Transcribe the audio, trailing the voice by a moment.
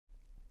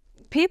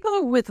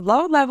People with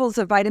low levels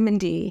of vitamin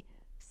D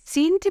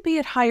seem to be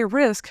at higher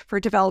risk for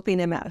developing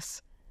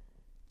MS.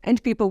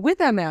 And people with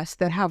MS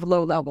that have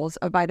low levels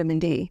of vitamin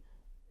D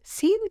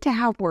seem to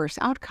have worse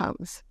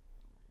outcomes.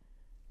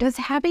 Does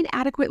having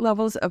adequate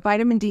levels of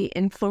vitamin D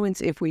influence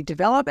if we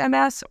develop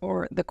MS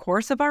or the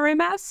course of our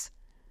MS?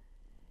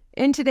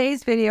 In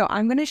today's video,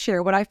 I'm going to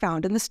share what I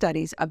found in the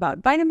studies about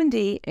vitamin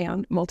D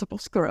and multiple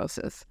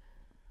sclerosis.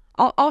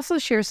 I'll also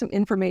share some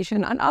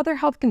information on other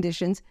health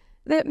conditions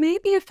that may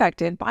be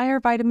affected by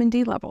our vitamin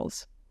D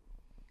levels.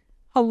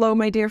 Hello,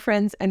 my dear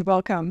friends, and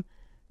welcome.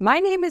 My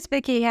name is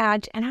Vickie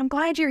Hadge, and I'm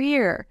glad you're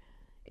here.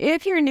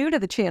 If you're new to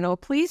the channel,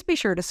 please be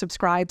sure to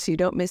subscribe so you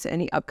don't miss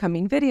any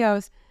upcoming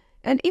videos.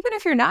 And even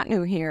if you're not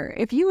new here,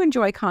 if you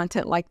enjoy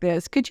content like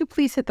this, could you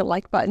please hit the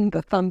like button,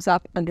 the thumbs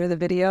up under the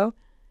video?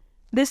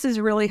 This is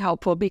really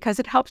helpful because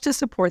it helps to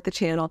support the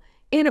channel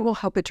and it will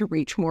help it to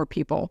reach more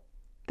people.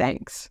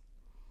 Thanks.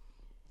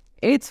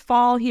 It's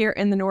fall here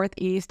in the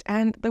Northeast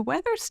and the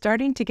weather's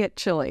starting to get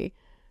chilly.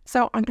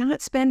 So I'm not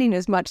spending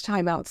as much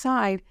time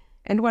outside,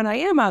 and when I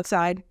am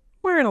outside,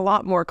 wearing a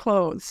lot more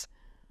clothes.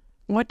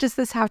 What does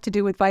this have to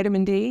do with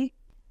vitamin D?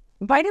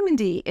 Vitamin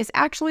D is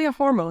actually a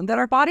hormone that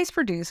our bodies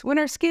produce when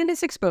our skin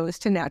is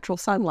exposed to natural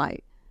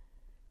sunlight.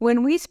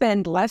 When we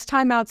spend less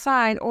time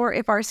outside, or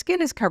if our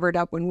skin is covered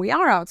up when we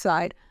are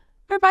outside,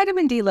 our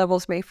vitamin D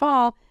levels may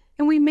fall,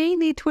 and we may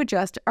need to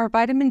adjust our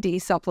vitamin D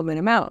supplement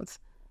amounts.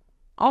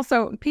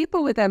 Also,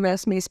 people with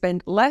MS may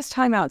spend less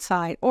time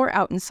outside or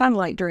out in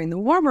sunlight during the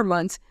warmer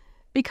months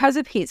because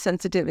of heat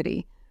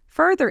sensitivity,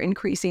 further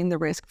increasing the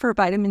risk for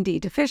vitamin D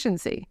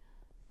deficiency.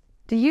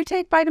 Do you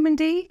take vitamin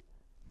D?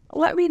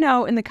 Let me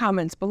know in the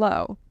comments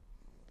below.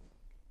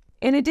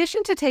 In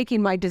addition to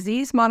taking my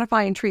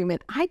disease-modifying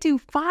treatment, I do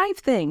 5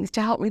 things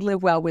to help me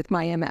live well with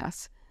my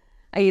MS.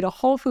 I eat a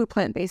whole food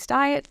plant-based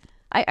diet,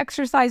 I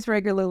exercise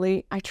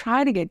regularly, I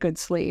try to get good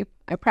sleep,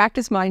 I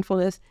practice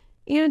mindfulness,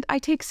 and I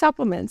take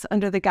supplements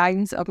under the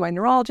guidance of my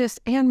neurologist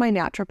and my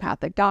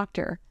naturopathic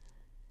doctor.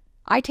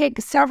 I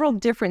take several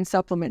different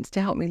supplements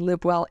to help me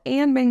live well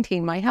and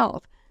maintain my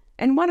health,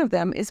 and one of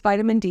them is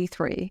vitamin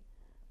D3.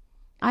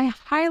 I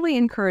highly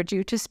encourage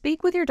you to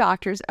speak with your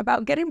doctors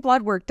about getting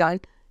blood work done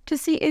to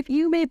see if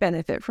you may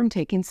benefit from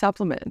taking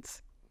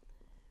supplements.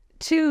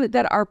 2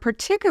 that are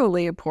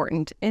particularly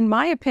important, in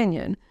my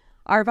opinion,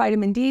 are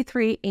vitamin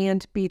D3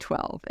 and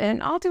B12,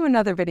 and I'll do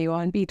another video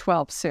on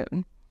B12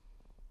 soon.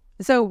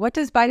 So what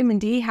does vitamin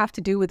D have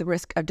to do with the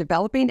risk of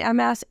developing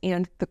MS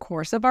and the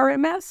course of our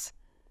MS?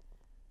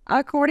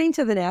 According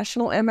to the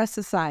National MS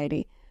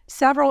Society,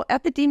 several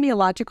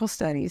epidemiological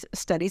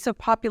studies of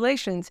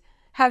populations,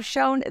 have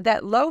shown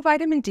that low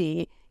vitamin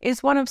D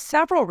is one of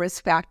several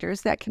risk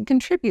factors that can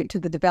contribute to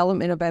the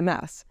development of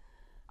MS.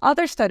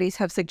 Other studies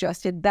have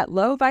suggested that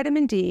low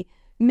vitamin D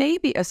may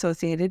be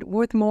associated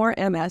with more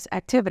MS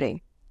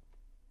activity.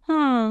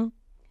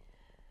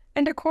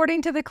 And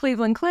according to the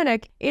Cleveland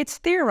Clinic, it's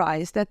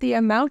theorized that the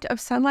amount of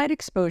sunlight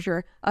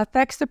exposure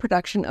affects the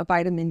production of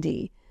vitamin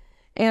D.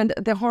 And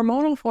the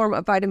hormonal form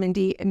of vitamin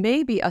D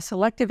may be a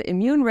selective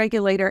immune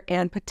regulator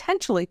and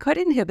potentially could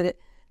inhibit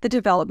the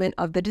development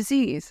of the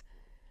disease.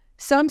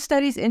 Some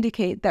studies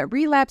indicate that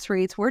relapse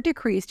rates were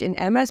decreased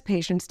in MS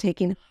patients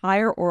taking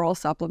higher oral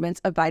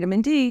supplements of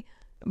vitamin D,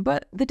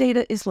 but the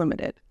data is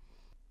limited.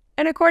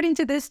 And according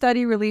to this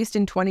study released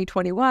in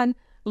 2021,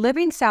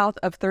 living south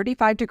of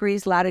 35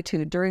 degrees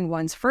latitude during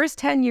one's first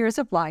 10 years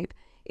of life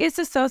is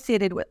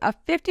associated with a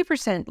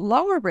 50%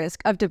 lower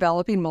risk of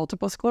developing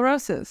multiple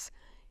sclerosis.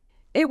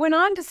 It went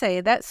on to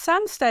say that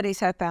some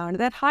studies have found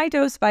that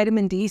high-dose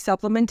vitamin D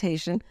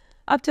supplementation,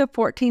 up to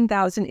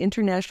 14,000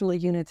 international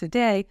units a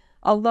day,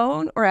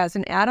 alone or as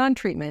an add-on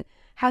treatment,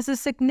 has a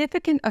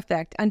significant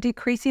effect on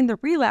decreasing the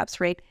relapse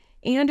rate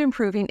and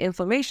improving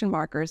inflammation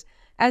markers,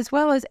 as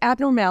well as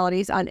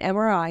abnormalities on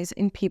MRIs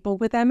in people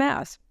with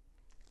MS.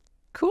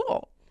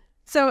 Cool.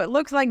 So it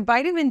looks like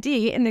vitamin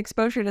D and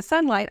exposure to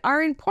sunlight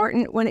are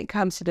important when it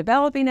comes to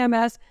developing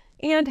MS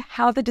and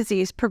how the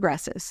disease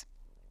progresses.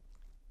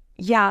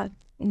 Yeah,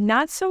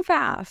 not so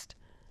fast.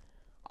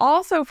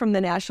 Also from the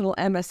National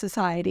MS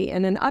Society,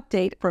 in an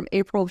update from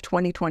April of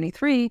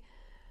 2023,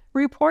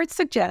 reports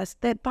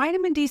suggest that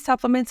vitamin D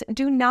supplements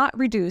do not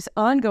reduce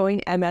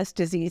ongoing MS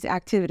disease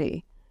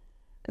activity.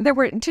 There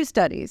were 2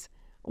 studies,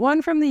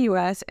 one from the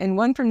US and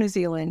one from New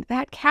Zealand,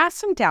 that cast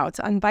some doubts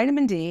on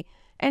vitamin D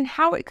and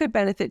how it could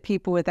benefit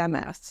people with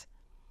MS.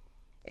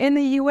 In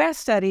the US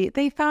study,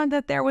 they found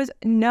that there was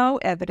no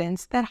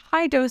evidence that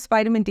high-dose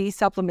vitamin D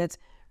supplements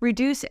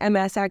reduce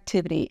MS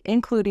activity,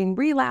 including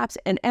relapse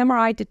and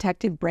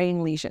MRI-detected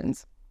brain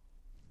lesions.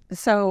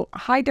 So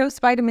high-dose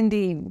vitamin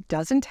D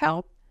doesn't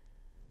help?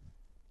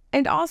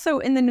 And also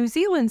in the New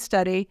Zealand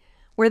study,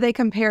 where they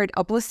compared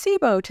a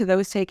placebo to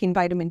those taking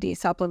vitamin D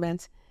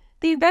supplements,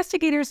 the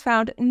investigators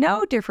found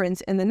no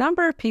difference in the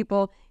number of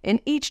people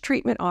in each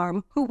treatment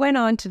arm who went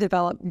on to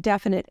develop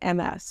definite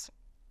MS.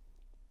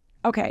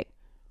 Okay,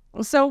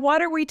 so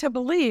what are we to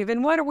believe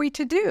and what are we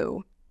to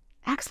do?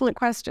 Excellent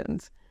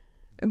questions.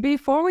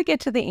 Before we get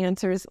to the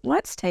answers,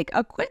 let's take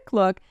a quick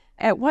look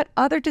at what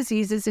other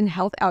diseases and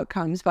health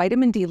outcomes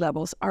vitamin D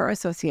levels are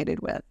associated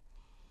with.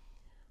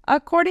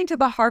 According to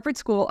the Harvard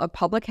School of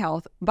Public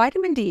Health,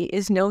 vitamin D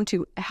is known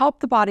to help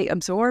the body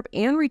absorb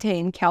and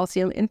retain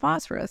calcium and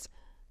phosphorus.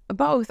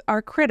 Both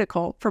are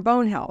critical for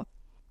bone health.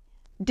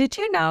 Did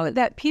you know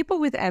that people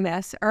with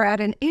MS are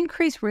at an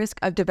increased risk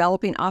of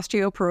developing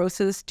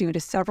osteoporosis due to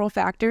several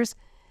factors,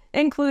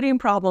 including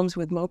problems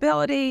with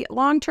mobility,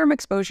 long-term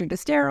exposure to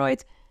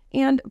steroids,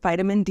 and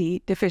vitamin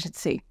D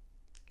deficiency?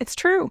 It's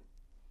true.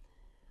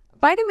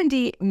 Vitamin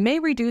D may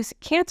reduce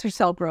cancer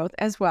cell growth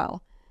as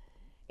well.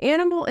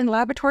 Animal and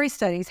laboratory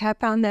studies have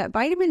found that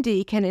vitamin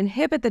D can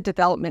inhibit the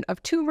development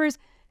of tumors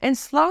and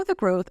slow the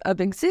growth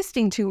of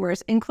existing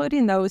tumors,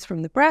 including those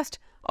from the breast,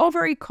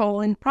 ovary,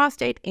 colon,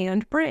 prostate,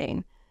 and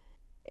brain.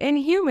 In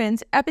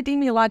humans,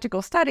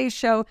 epidemiological studies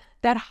show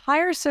that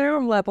higher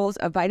serum levels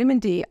of vitamin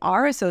D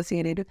are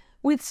associated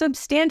with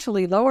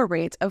substantially lower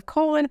rates of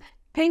colon,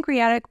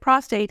 pancreatic,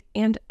 prostate,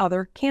 and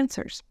other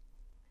cancers.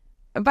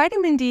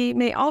 Vitamin D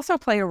may also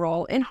play a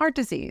role in heart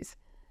disease.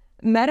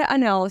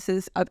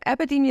 Meta-analysis of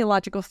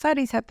epidemiological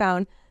studies have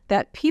found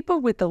that people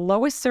with the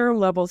lowest serum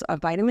levels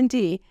of vitamin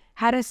D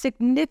had a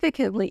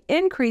significantly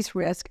increased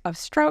risk of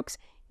strokes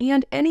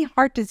and any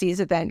heart disease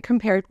event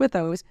compared with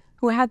those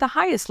who had the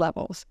highest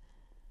levels.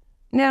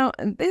 Now,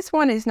 this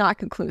one is not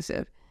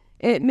conclusive.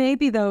 It may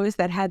be those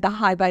that had the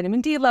high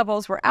vitamin D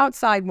levels were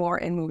outside more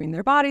and moving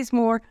their bodies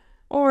more,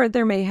 or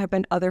there may have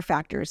been other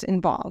factors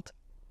involved.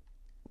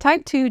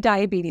 Type 2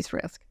 diabetes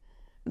risk.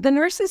 The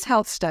Nurses'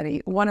 Health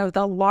Study, one of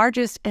the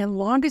largest and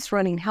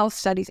longest-running health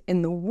studies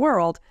in the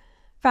world,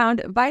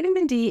 found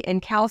vitamin D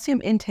and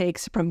calcium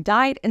intakes from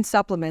diet and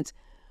supplements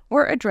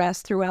were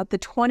addressed throughout the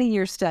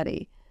 20-year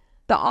study.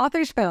 The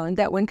authors found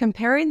that when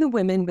comparing the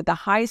women with the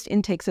highest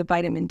intakes of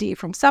vitamin D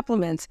from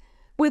supplements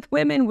with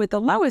women with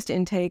the lowest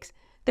intakes,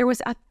 there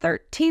was a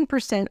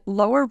 13%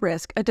 lower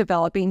risk of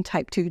developing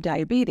type 2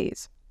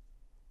 diabetes.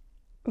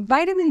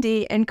 Vitamin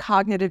D and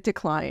cognitive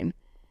decline.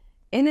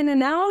 In an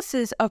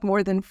analysis of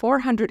more than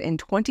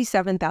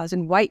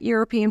 427,000 white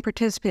European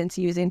participants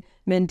using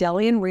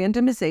Mendelian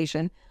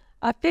randomization,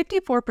 a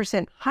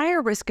 54%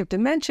 higher risk of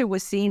dementia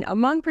was seen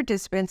among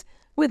participants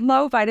with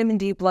low vitamin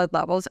D blood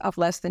levels of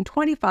less than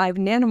 25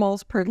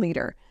 nanomoles per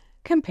liter,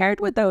 compared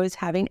with those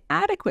having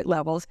adequate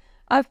levels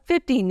of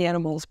 50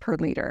 nanomoles per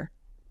liter.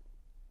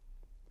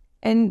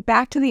 And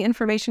back to the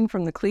information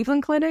from the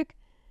Cleveland Clinic,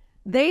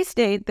 they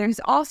state there's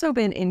also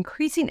been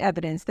increasing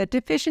evidence that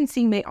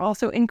deficiency may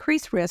also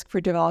increase risk for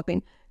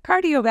developing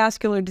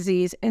cardiovascular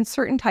disease and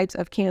certain types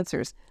of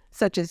cancers,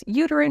 such as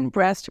uterine,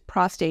 breast,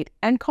 prostate,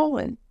 and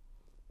colon.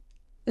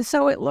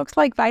 So it looks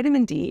like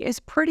vitamin D is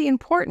pretty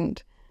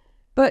important.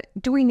 But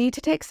do we need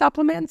to take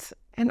supplements?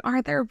 And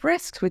are there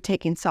risks with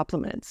taking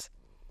supplements?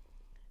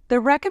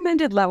 The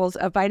recommended levels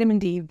of vitamin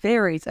D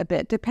varies a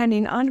bit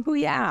depending on who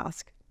you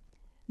ask.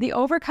 The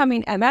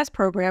Overcoming MS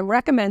program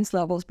recommends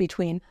levels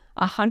between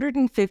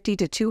 150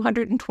 to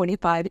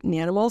 225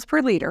 nanomoles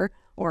per liter,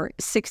 or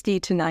 60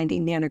 to 90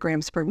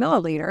 nanograms per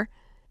milliliter.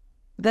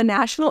 The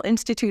National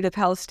Institute of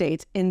Health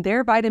states in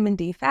their vitamin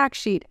D fact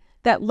sheet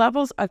that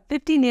levels of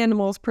 50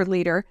 nanomoles per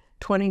liter,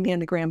 20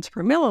 nanograms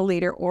per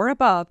milliliter, or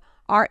above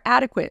are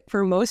adequate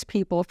for most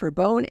people for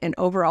bone and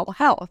overall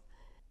health.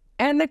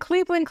 And the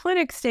Cleveland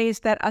Clinic states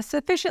that a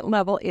sufficient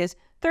level is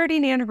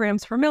 30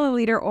 nanograms per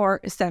milliliter or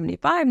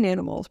 75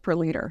 nanomoles per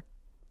liter.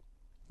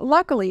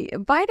 Luckily,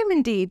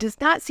 vitamin D does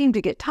not seem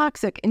to get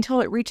toxic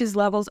until it reaches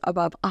levels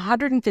above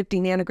 150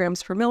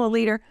 nanograms per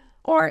milliliter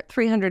or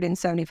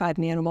 375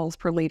 nanomoles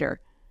per liter.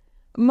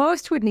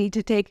 Most would need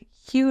to take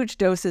huge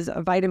doses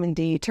of vitamin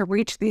D to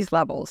reach these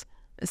levels,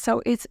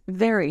 so it's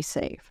very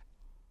safe.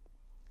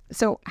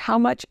 So how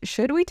much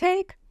should we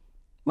take?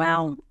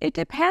 Well, it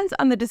depends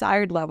on the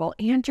desired level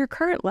and your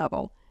current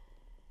level.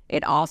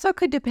 It also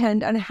could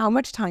depend on how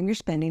much time you're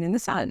spending in the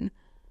sun.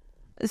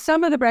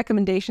 Some of the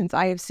recommendations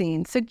I have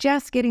seen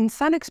suggest getting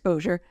sun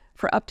exposure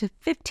for up to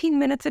 15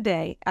 minutes a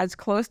day, as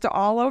close to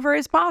all over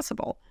as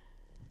possible.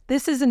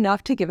 This is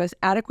enough to give us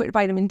adequate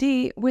vitamin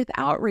D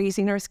without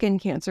raising our skin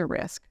cancer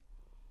risk.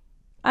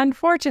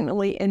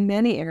 Unfortunately, in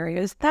many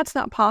areas, that's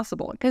not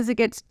possible because it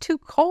gets too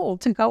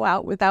cold to go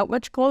out without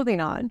much clothing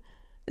on.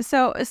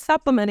 So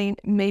supplementing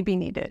may be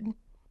needed.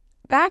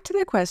 Back to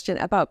the question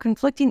about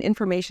conflicting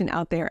information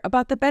out there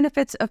about the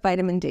benefits of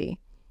vitamin D.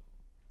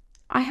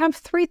 I have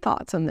 3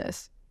 thoughts on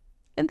this,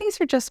 and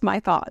these are just my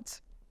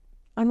thoughts.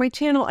 On my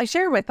channel, I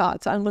share my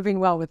thoughts on living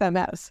well with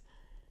MS.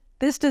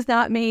 This does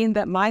not mean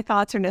that my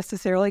thoughts are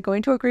necessarily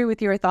going to agree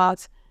with your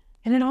thoughts,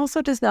 and it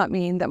also does not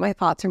mean that my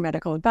thoughts are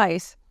medical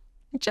advice.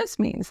 It just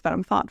means that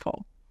I'm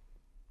thoughtful.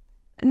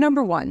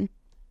 Number 1,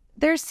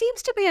 there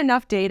seems to be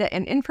enough data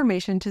and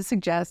information to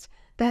suggest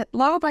that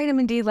low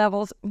vitamin D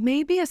levels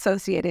may be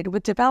associated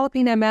with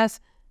developing MS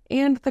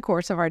and the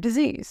course of our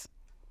disease.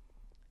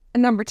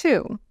 And number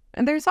 2,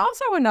 and there's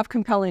also enough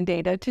compelling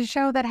data to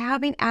show that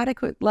having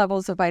adequate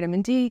levels of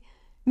vitamin D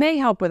may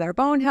help with our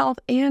bone health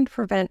and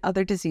prevent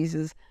other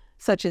diseases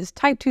such as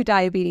type 2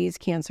 diabetes,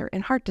 cancer,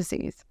 and heart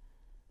disease.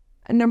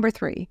 And number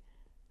 3,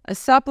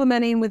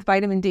 Supplementing with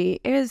vitamin D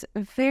is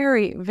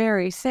very,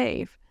 very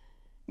safe.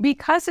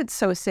 Because it's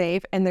so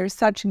safe and there's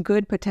such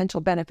good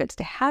potential benefits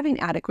to having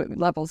adequate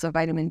levels of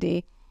vitamin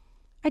D,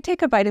 I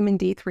take a vitamin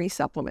D3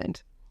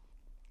 supplement.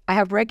 I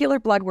have regular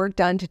blood work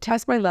done to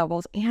test my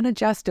levels and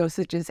adjust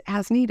dosages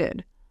as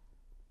needed.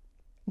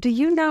 Do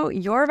you know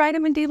your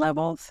vitamin D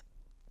levels?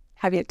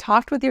 Have you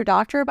talked with your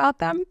doctor about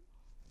them?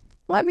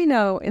 Let me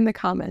know in the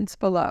comments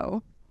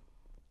below.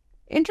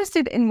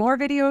 Interested in more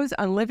videos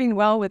on living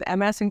well with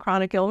MS and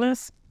chronic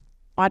illness?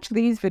 Watch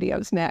these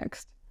videos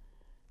next.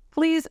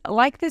 Please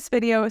like this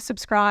video,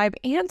 subscribe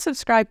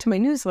to my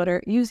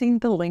newsletter using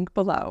the link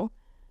below.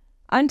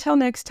 Until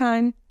next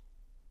time,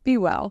 be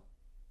well.